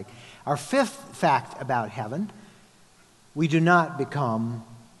will be like. Our fifth fact about heaven: we do not become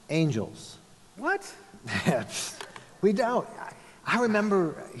angels. What? We don't. I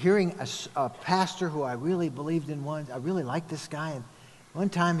remember hearing a pastor who I really believed in once. I really liked this guy, and one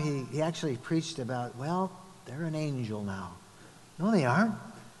time he actually preached about, well, they're an angel now. No, they aren't.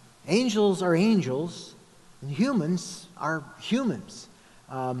 Angels are angels, and humans are humans.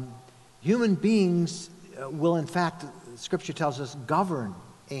 Human beings will, in fact, Scripture tells us, govern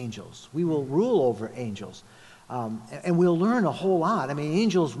angels. We will rule over angels. And we'll learn a whole lot. I mean,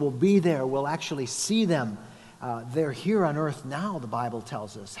 angels will be there. We'll actually see them. They're here on earth now, the Bible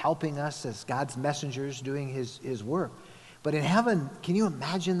tells us, helping us as God's messengers doing his work. But in heaven, can you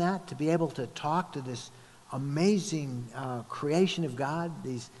imagine that? To be able to talk to this amazing creation of God.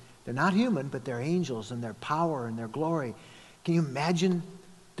 They're not human, but they're angels, and their power and their glory. Can you imagine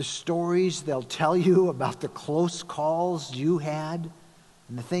the stories they'll tell you about the close calls you had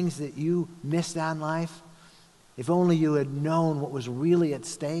and the things that you missed out in life? If only you had known what was really at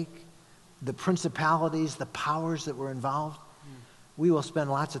stake, the principalities, the powers that were involved. We will spend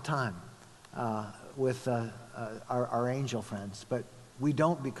lots of time with our angel friends, but we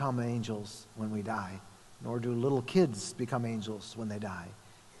don't become angels when we die, nor do little kids become angels when they die.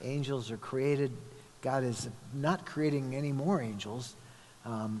 Angels are created. God is not creating any more angels,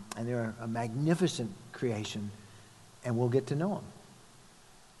 and they're a magnificent creation, and we'll get to know them.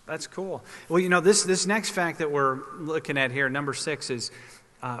 That's cool. Well, this next fact that we're looking at here, number 6, is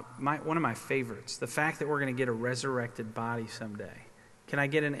one of my favorites. The fact that we're going to get a resurrected body someday. Can I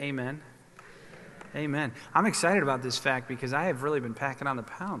get an amen? Amen. I'm excited about this fact because I have really been packing on the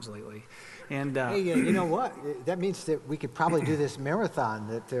pounds lately. And hey, you know what? That means that we could probably do this marathon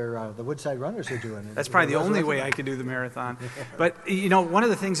that the Woodside Runners are doing. That's probably the only way I could do the marathon. But one of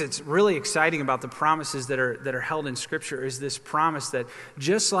the things that's really exciting about the promises that are held in Scripture is this promise that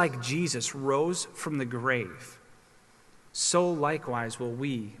just like Jesus rose from the grave, so likewise will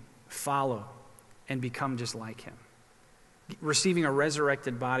we follow and become just like him, receiving a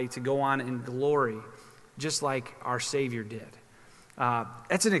resurrected body to go on in glory, just like our Savior did.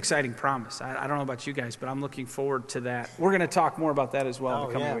 That's an exciting promise. I don't know about you guys, but I'm looking forward to that. We're going to talk more about that as well in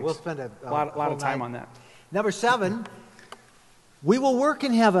the coming weeks. We'll spend a lot of time on that. Number 7, we will work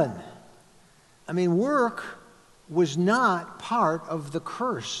in heaven. I mean, work was not part of the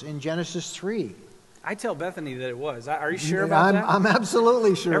curse in Genesis 3. I tell Bethany that it was. Are you sure about that? I'm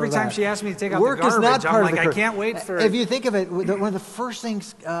absolutely sure. Every of that. time she asks me to take out work the garbage, is not part I'm of like, the I curse. can't wait for If you think of it, one of the first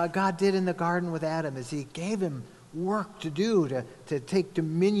things God did in the garden with Adam is he gave him work to do, to take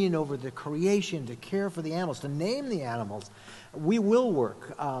dominion over the creation, to care for the animals, to name the animals. We will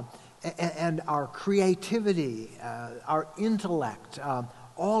work. And our creativity, our intellect,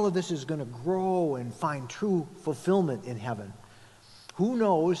 all of this is going to grow and find true fulfillment in heaven. Who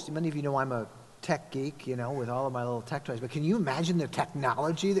knows? Many of you know I'm a tech geek, with all of my little tech toys. But can you imagine the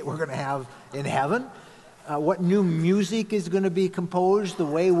technology that we're going to have in heaven? What new music is going to be composed, the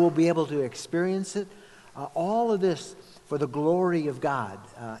way we'll be able to experience it. All of this for the glory of God.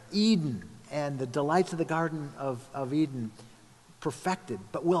 Eden and the delights of the Garden of Eden perfected.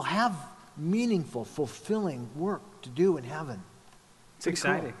 But we'll have meaningful, fulfilling work to do in heaven. It's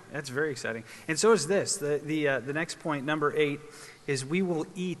exciting. Cool. That's very exciting. And so is this. The next point, number 8, is we will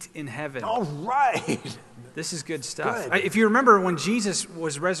eat in heaven. All right. This is good stuff. Good. If you remember when Jesus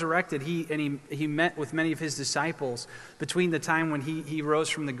was resurrected, he met with many of his disciples between the time when he rose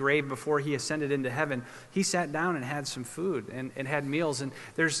from the grave before he ascended into heaven. He sat down and had some food and had meals. And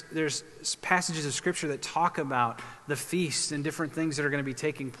there's passages of Scripture that talk about the feast and different things that are going to be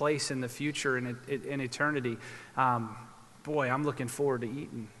taking place in the future and in eternity. Boy, I'm looking forward to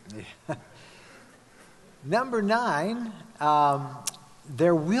eating. Yeah. Number 9,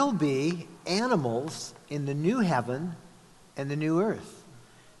 there will be animals in the new heaven and the new earth.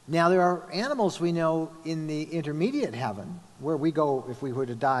 Now, there are animals we know in the intermediate heaven, where we go if we were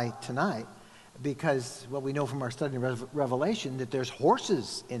to die tonight, because, well, we know from our study in Revelation that there's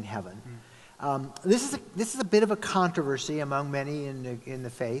horses in heaven. This is a bit of a controversy among many in the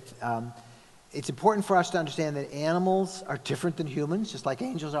faith. It's important for us to understand that animals are different than humans, just like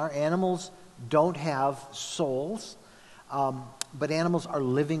angels are. Animals don't have souls, but animals are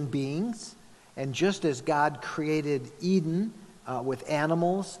living beings. And just as God created Eden with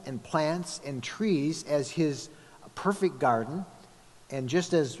animals and plants and trees as his perfect garden, and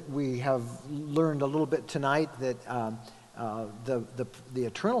just as we have learned a little bit tonight that the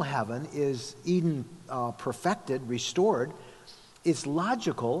eternal heaven is Eden perfected, restored, it's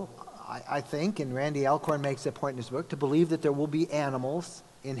logical, I think, and Randy Alcorn makes that point in his book, to believe that there will be animals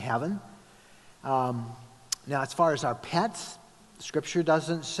in heaven. Now, as far as our pets, Scripture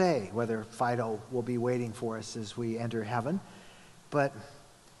doesn't say whether Fido will be waiting for us as we enter heaven, but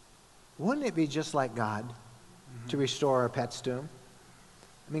wouldn't it be just like God to restore our pets to him?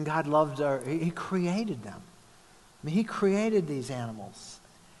 I mean, God loved he created them. I mean, he created these animals,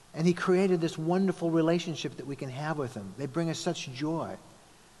 and he created this wonderful relationship that we can have with them. They bring us such joy.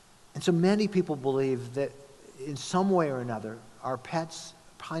 And so many people believe that in some way or another, our pets,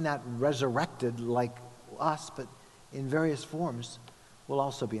 probably not resurrected like us, but in various forms, will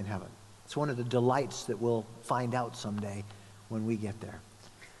also be in heaven. It's one of the delights that we'll find out someday when we get there.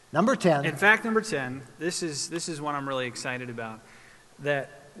 Number 10. In fact, number 10, this is one I'm really excited about, that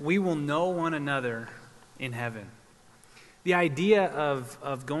we will know one another in heaven. The idea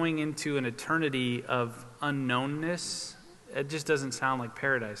of going into an eternity of unknownness, it just doesn't sound like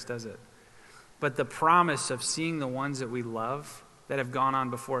paradise, does it? But the promise of seeing the ones that we love that have gone on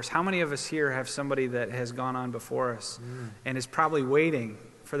before us. How many of us here have somebody that has gone on before us and is probably waiting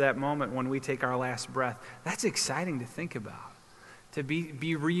for that moment when we take our last breath? That's exciting to think about. To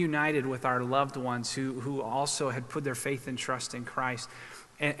be reunited with our loved ones who also had put their faith and trust in Christ.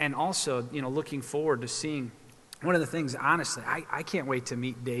 And also, looking forward to seeing, one of the things, honestly, I can't wait to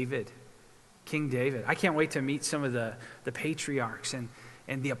meet David, King David. I can't wait to meet some of the patriarchs and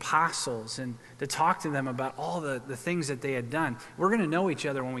the apostles and to talk to them about all the things that they had done. We're going to know each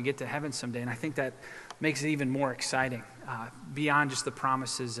other when we get to heaven someday, and I think that makes it even more exciting, beyond just the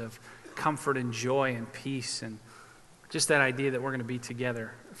promises of comfort and joy and peace and just that idea that we're going to be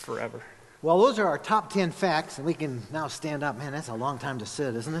together forever. Well, those are our top 10 facts, and we can now stand up. Man, that's a long time to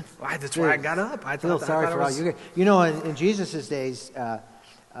sit, isn't it? Well, that's why I got up. I feel sorry for all you guys. In Jesus' days,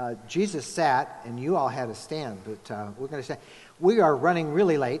 Jesus sat, and you all had to stand, but we're going to stand. We are running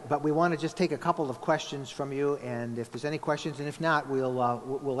really late, but we want to just take a couple of questions from you, and if there's any questions, and if not,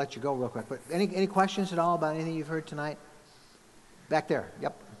 we'll let you go real quick. But any questions at all about anything you've heard tonight? Back there,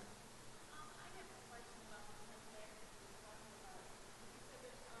 yep.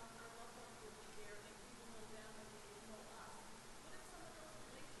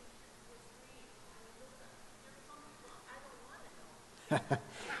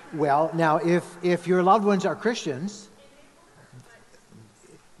 Well, now, if your loved ones are Christians,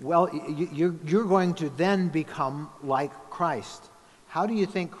 well, you're going to then become like Christ. How do you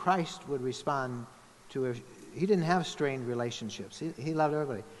think Christ would respond to if he didn't have strained relationships? He loved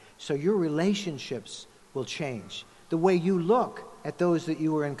everybody. So your relationships will change. The way you look at those that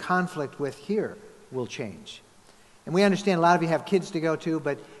you were in conflict with here will change. And we understand a lot of you have kids to go to,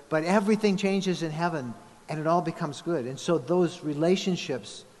 but everything changes in heaven, and it all becomes good. And so those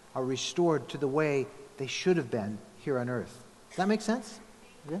relationships are restored to the way they should have been here on earth. Does that make sense?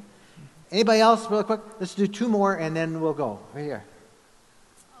 Yeah. Anybody else, real quick? Let's do two more, and then we'll go. Right here.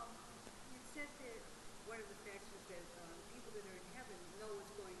 You said that one of the facts was that people that are in heaven know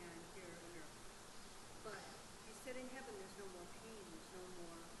what's going on here on earth. But you said in heaven there's no more pain, there's no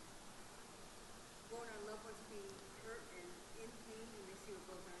more... Won't our loved ones be hurt and in pain when they see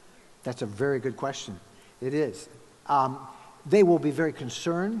what goes on here? That's a very good question. It is. They will be very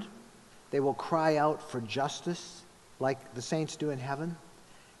concerned. They will cry out for justice like the saints do in heaven.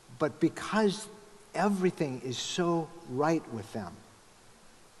 But because everything is so right with them,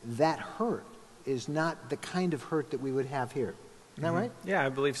 that hurt is not the kind of hurt that we would have here. Isn't that right? Yeah, I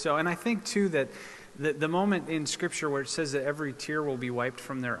believe so. And I think, too, that the moment in Scripture where it says that every tear will be wiped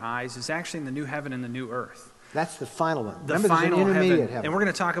from their eyes is actually in the new heaven and the new earth. That's the final one. The Remember, final there's an intermediate heaven. And we're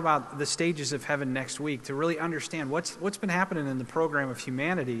going to talk about the stages of heaven next week to really understand what's been happening in the program of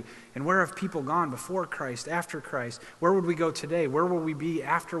humanity and where have people gone before Christ, after Christ. Where would we go today? Where will we be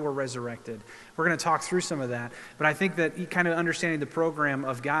after we're resurrected? We're going to talk through some of that. But I think that kind of understanding the program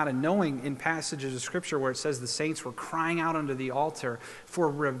of God and knowing in passages of Scripture where it says the saints were crying out under the altar for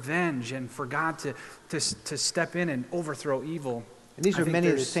revenge and for God to step in and overthrow evil. And these I are think many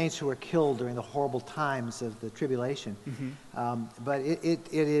of the there's- saints who were killed during the horrible times of the tribulation. But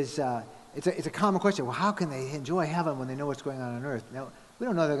it's a common question. Well, how can they enjoy heaven when they know what's going on earth? Now, we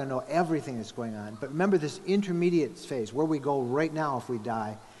don't know they're going to know everything that's going on. But remember, this intermediate phase, where we go right now if we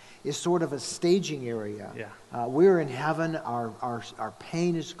die, is sort of a staging area. Yeah. We're in heaven. Our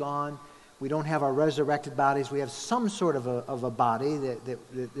pain is gone. We don't have our resurrected bodies. We have some sort of a body that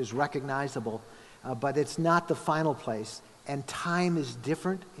is recognizable, but it's not the final place. And time is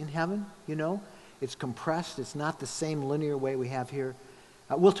different in heaven, you know. It's compressed. It's not the same linear way we have here.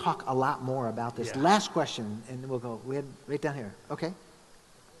 We'll talk a lot more about this. Yeah. Last question, and we'll go. We had right down here. Okay.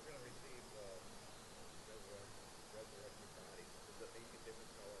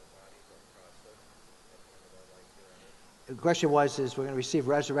 The question was, is we're going to receive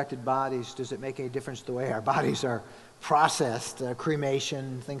resurrected bodies. Does it make any difference the way our bodies are processed,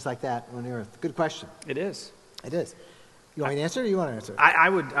 cremation, things like that on the earth? Good question. It is. It is. You want me to answer, or you want to answer? I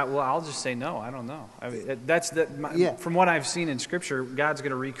would. Well, I'll just say no. I don't know. I mean, Yeah. From what I've seen in Scripture, God's going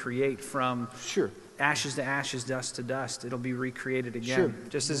to recreate from Sure. ashes to ashes, dust to dust. It'll be recreated again, Sure.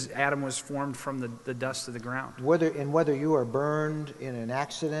 just as Adam was formed from the dust of the ground. Whether you are burned in an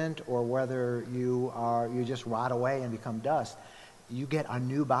accident or whether you just rot away and become dust, you get a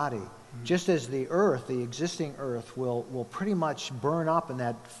new body. Mm-hmm. Just as the earth, the existing earth, will pretty much burn up in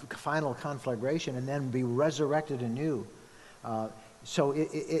that final conflagration and then be resurrected anew. So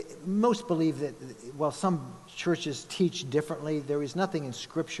most believe that, well, some churches teach differently. There is nothing in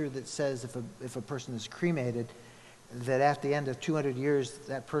Scripture that says if a person is cremated, that at the end of 200 years,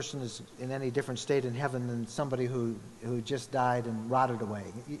 that person is in any different state in heaven than somebody who just died and rotted away.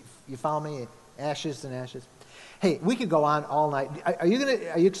 You follow me? Ashes and ashes. Hey, we could go on all night. Are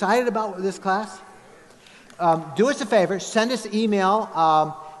you excited about this class? Do us a favor. Send us an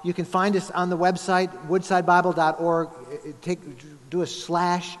email. You can find us on the website, woodsidebible.org. Do a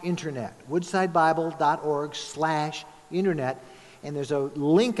 /internet, woodsidebible.org/internet. And there's a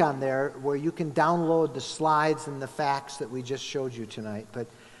link on there where you can download the slides and the facts that we just showed you tonight. But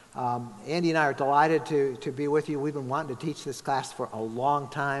Andy and I are delighted to be with you. We've been wanting to teach this class for a long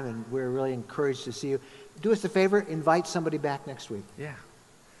time, and we're really encouraged to see you. Do us a favor, invite somebody back next week. Yeah.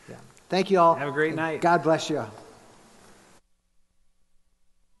 Thank you all. Have a great night. God bless you.